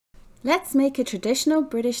Let's make a traditional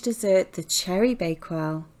British dessert, the Cherry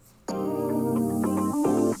Bakewell.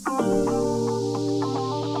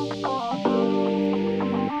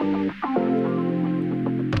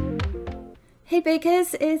 Hey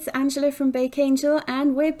bakers, it's Angela from Bake Angel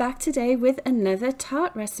and we're back today with another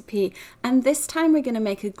tart recipe, and this time we're going to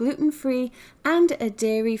make a gluten-free and a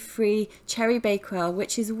dairy-free Cherry Bakewell,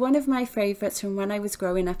 which is one of my favourites from when I was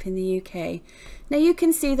growing up in the UK. Now you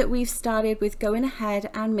can see that we've started with going ahead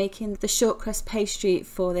and making the shortcrust pastry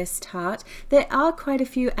for this tart. There are quite a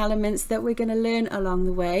few elements that we're going to learn along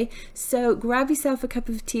the way, so grab yourself a cup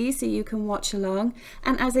of tea so you can watch along.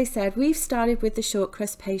 And as I said, we've started with the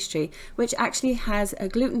shortcrust pastry, which actually has a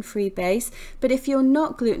gluten-free base, but if you're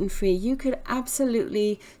not gluten-free, you could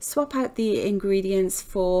absolutely swap out the ingredients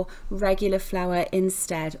for regular flour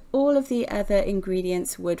instead. All of the other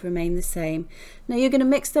ingredients would remain the same. Now you're going to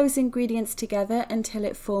mix those ingredients together until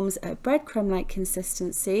it forms a breadcrumb-like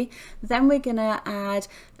consistency. Then we're going to add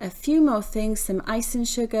a few more things, some icing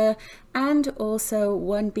sugar and also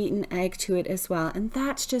 1 beaten egg to it as well. And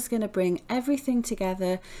that's just going to bring everything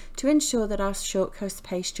together to ensure that our shortcrust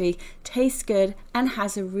pastry tastes good and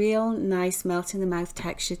has a real nice melt in the mouth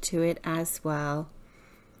texture to it as well.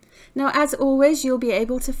 Now, as always, you'll be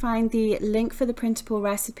able to find the link for the printable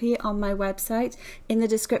recipe on my website in the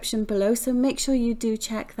description below, so make sure you do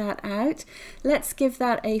check that out. Let's give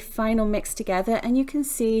that a final mix together, and you can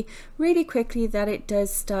see really quickly that it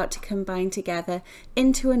does start to combine together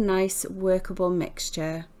into a nice workable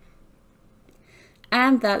mixture.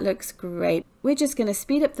 And that looks great. We're just going to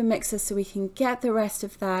speed up the mixer so we can get the rest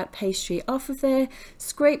of that pastry off of there,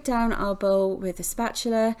 scrape down our bowl with a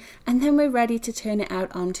spatula, and then we're ready to turn it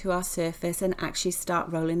out onto our surface and actually start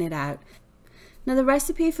rolling it out. Now the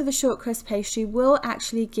recipe for the shortcrust pastry will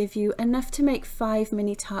actually give you enough to make 5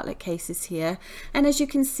 mini tartlet cases here, and as you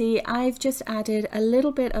can see, I've just added a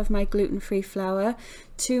little bit of my gluten-free flour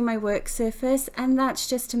to my work surface, and that's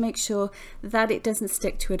just to make sure that it doesn't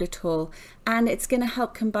stick to it at all, and it's going to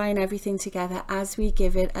help combine everything together as we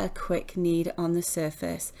give it a quick knead on the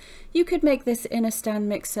surface. You could make this in a stand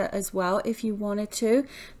mixer as well if you wanted to,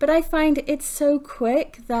 but I find it's so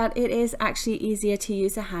quick that it is actually easier to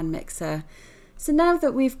use a hand mixer. So now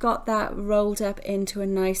that we've got that rolled up into a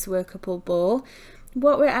nice workable ball,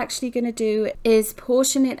 what we're actually going to do is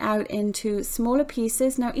portion it out into smaller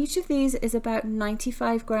pieces. Now each of these is about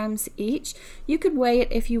 95 grams each. You could weigh it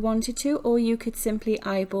if you wanted to, or you could simply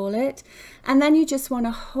eyeball it. And then you just want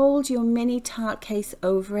to hold your mini tart case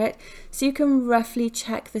over it so you can roughly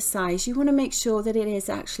check the size. You want to make sure that it is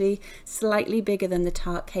actually slightly bigger than the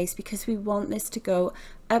tart case, because we want this to go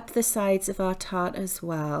up the sides of our tart as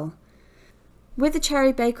well. With the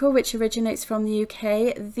Cherry Bakewell, which originates from the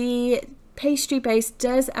UK, the pastry base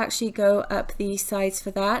does actually go up the sides for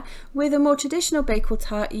that. With a more traditional Bakewell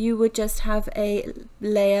tart, you would just have a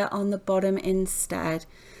layer on the bottom instead.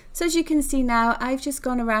 So as you can see now, I've just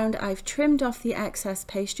gone around, I've trimmed off the excess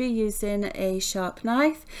pastry using a sharp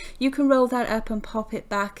knife. You can roll that up and pop it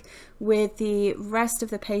back with the rest of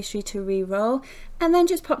the pastry to re-roll, and then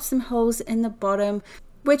just pop some holes in the bottom,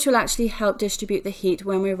 which will actually help distribute the heat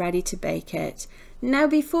when we're ready to bake it. Now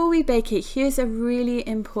before we bake it, here's a really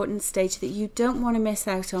important stage that you don't want to miss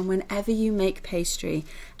out on whenever you make pastry,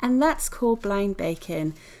 and that's called blind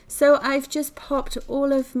baking. So I've just popped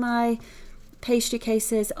all of my pastry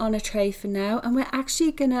cases on a tray for now, and we're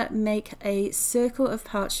actually gonna make a circle of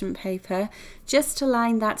parchment paper just to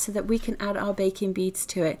line that so that we can add our baking beads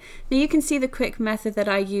to it. Now you can see the quick method that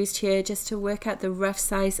I used here just to work out the rough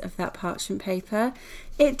size of that parchment paper.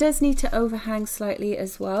 It does need to overhang slightly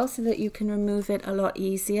as well so that you can remove it a lot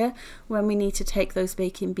easier when we need to take those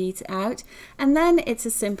baking beads out. And then it's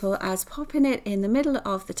as simple as popping it in the middle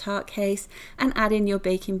of the tart case and adding your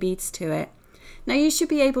baking beads to it. Now you should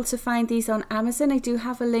be able to find these on Amazon. I do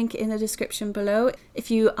have a link in the description below if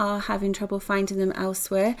you are having trouble finding them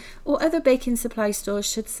elsewhere, or other baking supply stores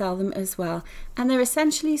should sell them as well. And they're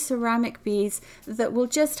essentially ceramic beads that will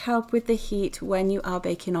just help with the heat when you are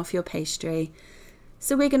baking off your pastry.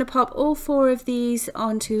 So we're going to pop all 4 of these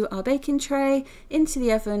onto our baking tray into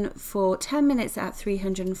the oven for 10 minutes at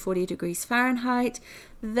 340 degrees Fahrenheit.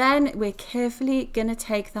 Then we're carefully going to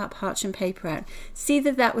take that parchment paper out. See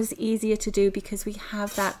that that was easier to do because we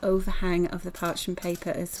have that overhang of the parchment paper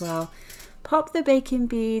as well. Pop the baking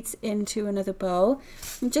beads into another bowl,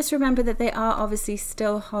 and just remember that they are obviously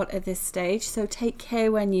still hot at this stage, so take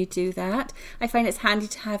care when you do that. I find it's handy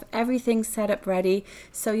to have everything set up ready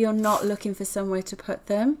so you're not looking for somewhere to put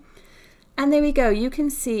them. And there we go, you can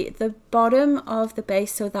see the bottom of the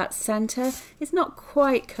base, so that center is not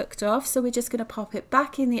quite cooked off, so we're just going to pop it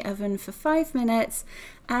back in the oven for 5 minutes,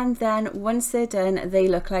 and then once they're done they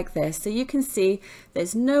look like this. So you can see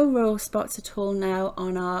there's no raw spots at all now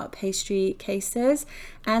on our pastry cases,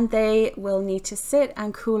 and they will need to sit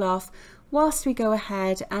and cool off whilst we go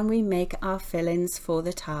ahead and we make our fillings for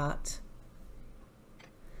the tart.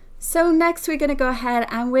 So next we're going to go ahead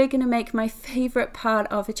and we're going to make my favorite part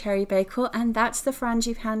of a Cherry Bakewell, and that's the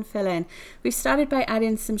frangipane filling. We've started by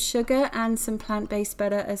adding some sugar and some plant-based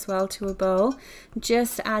butter as well to a bowl.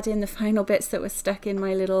 Just add in the final bits that were stuck in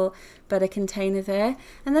my little butter container there,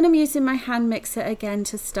 and then I'm using my hand mixer again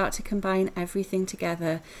to start to combine everything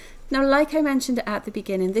together. Now, like I mentioned at the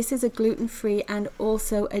beginning, this is a gluten-free and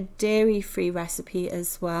also a dairy-free recipe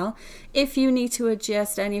as well. If you need to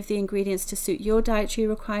adjust any of the ingredients to suit your dietary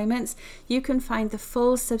requirements, you can find the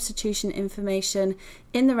full substitution information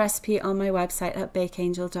in the recipe on my website at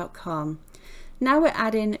bakeangel.com. Now we're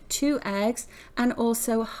adding 2 eggs and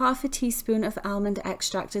also half a teaspoon of almond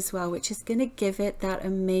extract as well, which is going to give it that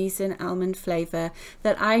amazing almond flavor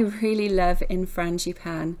that I really love in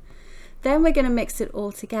frangipane. Then we're going to mix it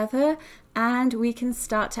all together and we can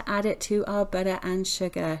start to add it to our butter and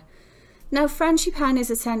sugar. Now, frangipane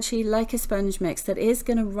is essentially like a sponge mix that is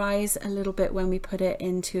going to rise a little bit when we put it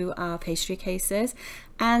into our pastry cases.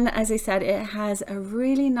 And as I said, it has a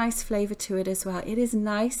really nice flavor to it as well. It is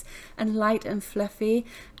nice and light and fluffy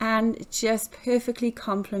and just perfectly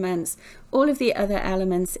complements all of the other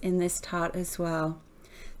elements in this tart as well.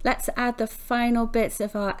 Let's add the final bits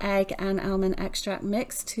of our egg and almond extract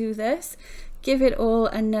mix to this. Give it all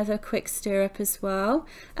another quick stir up as well.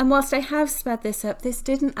 And whilst I have sped this up, this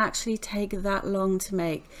didn't actually take that long to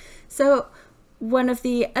make. So one of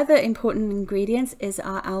the other important ingredients is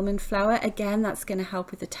our almond flour. Again, that's going to help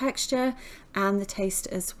with the texture and the taste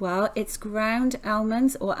as well. It's ground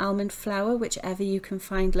almonds or almond flour, whichever you can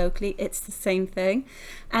find locally, it's the same thing.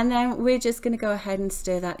 And then we're just going to go ahead and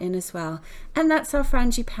stir that in as well. And that's our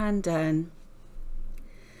frangipane done.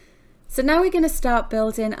 So now we're going to start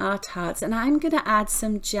building our tarts, and I'm going to add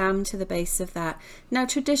some jam to the base of that. Now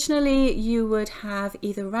traditionally you would have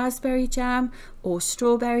either raspberry jam or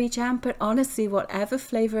strawberry jam, but honestly whatever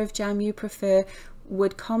flavour of jam you prefer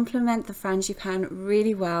would complement the frangipane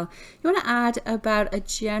really well. You want to add about a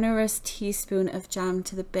generous teaspoon of jam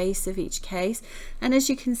to the base of each case, and as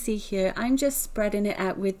you can see here I'm just spreading it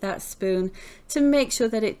out with that spoon to make sure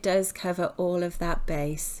that it does cover all of that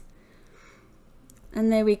base. And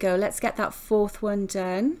there we go, let's get that 4th one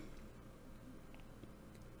done.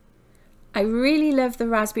 I really love the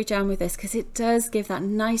raspberry jam with this because it does give that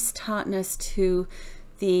nice tartness to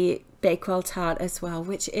the Bakewell tart as well,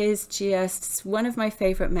 which is just one of my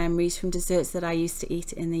favourite memories from desserts that I used to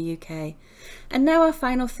eat in the UK. And now our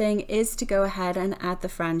final thing is to go ahead and add the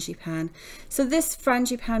frangipane. So this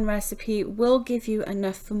frangipane recipe will give you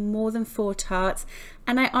enough for more than 4 tarts,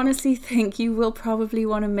 and I honestly think you will probably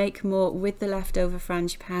want to make more with the leftover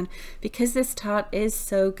frangipane because this tart is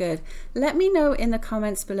so good. Let me know in the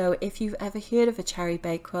comments below if you've ever heard of a Cherry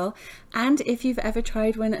Bakewell and if you've ever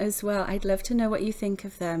tried one as well. I'd love to know what you think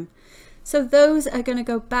of them. So those are going to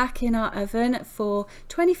go back in our oven for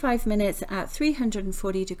 25 minutes at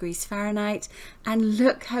 340 degrees Fahrenheit, and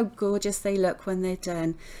look how gorgeous they look when they're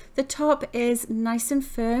done. The top is nice and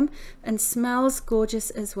firm and smells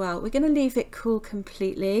gorgeous as well. We're going to leave it cool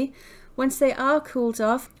completely. Once they are cooled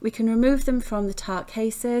off, we can remove them from the tart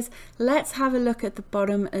cases. Let's have a look at the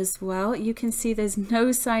bottom as well. You can see there's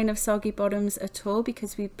no sign of soggy bottoms at all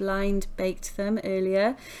because we blind baked them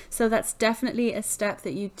earlier. So that's definitely a step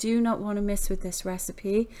that you do not want to miss with this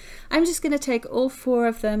recipe. I'm just going to take all 4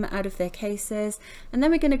 of them out of their cases, and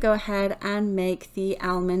then we're going to go ahead and make the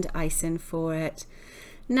almond icing for it.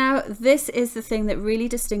 Now, this is the thing that really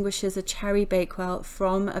distinguishes a Cherry Bakewell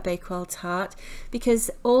from a Bakewell tart, because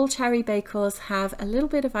all Cherry Bakewells have a little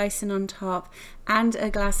bit of icing on top and a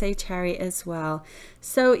glacé cherry as well.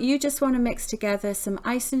 So you just want to mix together some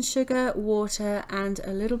icing sugar, water, and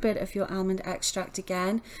a little bit of your almond extract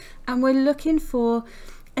again. And we're looking for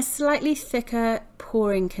a slightly thicker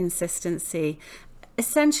pouring consistency.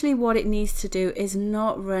 Essentially what it needs to do is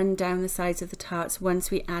not run down the sides of the tarts once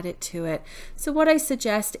we add it to it. So what I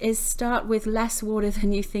suggest is start with less water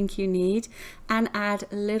than you think you need and add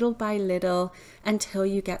little by little until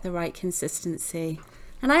you get the right consistency.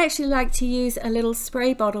 And I actually like to use a little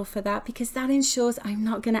spray bottle for that because that ensures I'm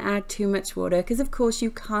not going to add too much water, because of course you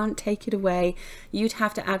can't take it away. You'd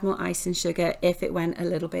have to add more icing sugar if it went a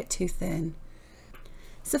little bit too thin.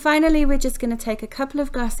 So finally, we're just going to take a couple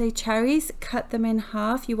of glacé cherries, cut them in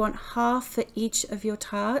half. You want half for each of your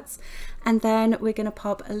tarts. And then we're going to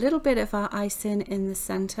pop a little bit of our icing in the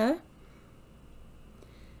center.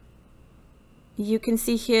 You can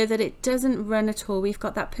see here that it doesn't run at all. We've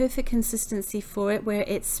got that perfect consistency for it where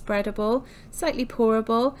it's spreadable, slightly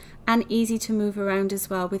pourable, and easy to move around as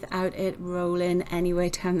well without it rolling anywhere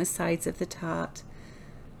down the sides of the tart.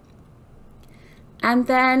 And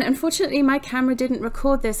then unfortunately my camera didn't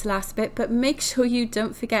record this last bit, but make sure you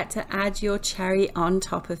don't forget to add your cherry on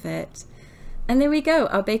top of it. And there we go,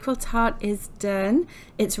 our Bakewell tart is done.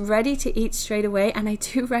 It's ready to eat straight away, and I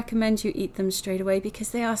do recommend you eat them straight away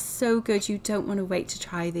because they are so good. You don't want to wait to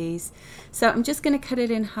try these. So I'm just going to cut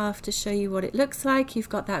it in half to show you what it looks like. You've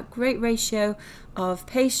got that great ratio of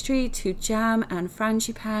pastry to jam and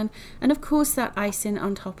frangipane, and of course that icing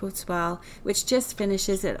on top as well, which just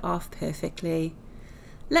finishes it off perfectly.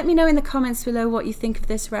 Let me know in the comments below what you think of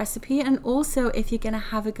this recipe, and also if you're going to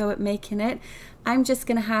have a go at making it. I'm just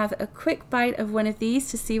going to have a quick bite of one of these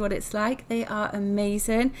to see what it's like. They are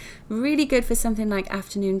amazing, really good for something like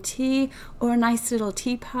afternoon tea or a nice little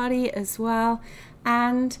tea party as well.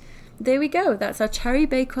 And there we go, that's our Cherry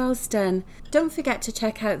Bakewells done. Don't forget to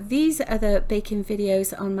check out these other baking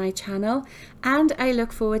videos on my channel, and I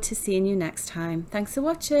look forward to seeing you next time. Thanks for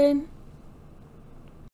watching.